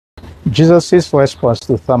Jesus' response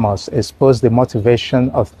to Thomas exposed the motivation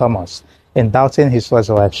of Thomas in doubting his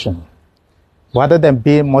resurrection. Rather than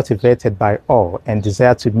being motivated by awe and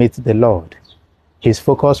desire to meet the Lord, his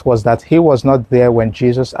focus was that he was not there when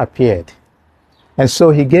Jesus appeared. And so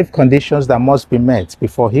he gave conditions that must be met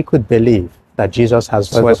before he could believe that Jesus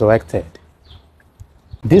has resurrected.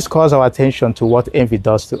 This calls our attention to what envy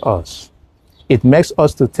does to us. It makes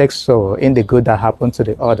us to take sorrow in the good that happened to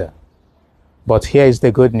the other. But here is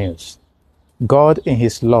the good news. God, in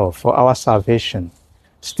his love for our salvation,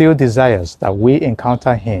 still desires that we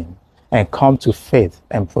encounter him and come to faith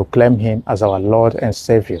and proclaim him as our Lord and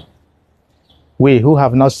Savior. We who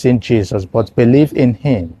have not seen Jesus but believe in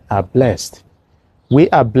him are blessed. We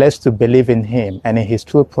are blessed to believe in him and in his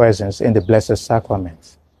true presence in the blessed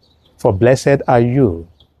sacrament. For blessed are you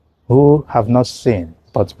who have not seen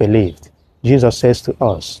but believed, Jesus says to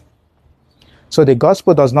us. So the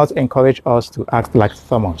gospel does not encourage us to act like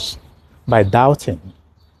Thomas by doubting,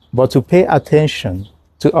 but to pay attention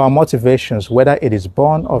to our motivations, whether it is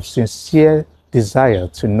born of sincere desire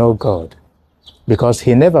to know God, because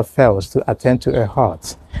he never fails to attend to a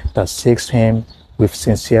heart that seeks him with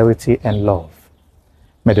sincerity and love.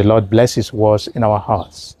 May the Lord bless his words in our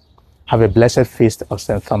hearts. Have a blessed feast of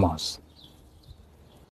St. Thomas.